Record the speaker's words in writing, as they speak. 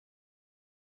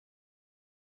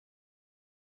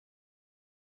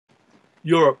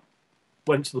Europe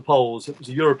went to the polls. It was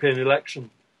a European election.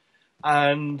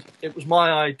 And it was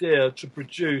my idea to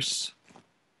produce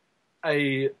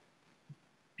a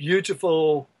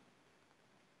beautiful,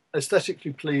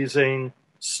 aesthetically pleasing,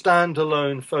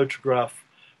 standalone photograph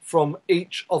from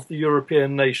each of the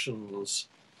European nations,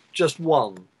 just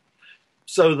one,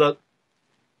 so that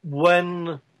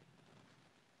when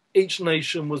each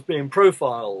nation was being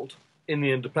profiled in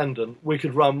the Independent, we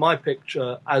could run my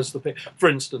picture as the picture. For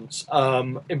instance,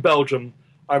 in Belgium,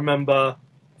 I remember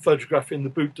photographing the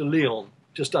Butte de Lyon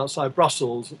just outside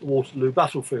Brussels at the Waterloo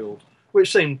battlefield,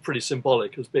 which seemed pretty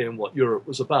symbolic as being what Europe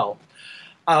was about.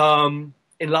 In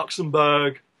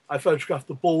Luxembourg, I photographed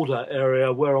the border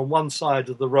area where on one side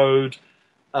of the road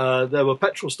there were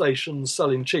petrol stations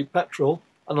selling cheap petrol,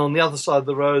 and on the other side of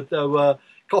the road there were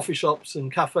coffee shops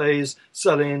and cafes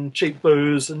selling cheap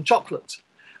booze and chocolate.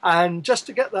 And just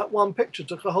to get that one picture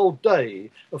took a whole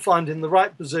day of finding the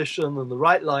right position and the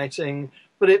right lighting,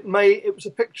 but it was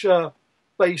a picture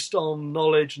based on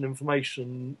knowledge and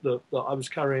information that I was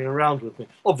carrying around with me.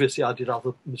 Obviously, I did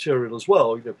other material as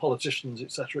well, politicians,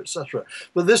 etc., etc.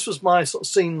 But this was my sort of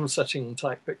scene-setting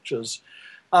type pictures.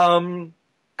 And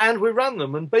we ran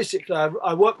them, and basically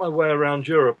I worked my way around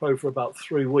Europe over about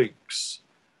 3 weeks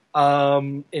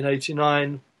in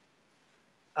 '89.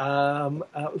 It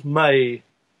was May,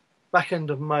 back end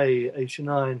of May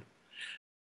 '89.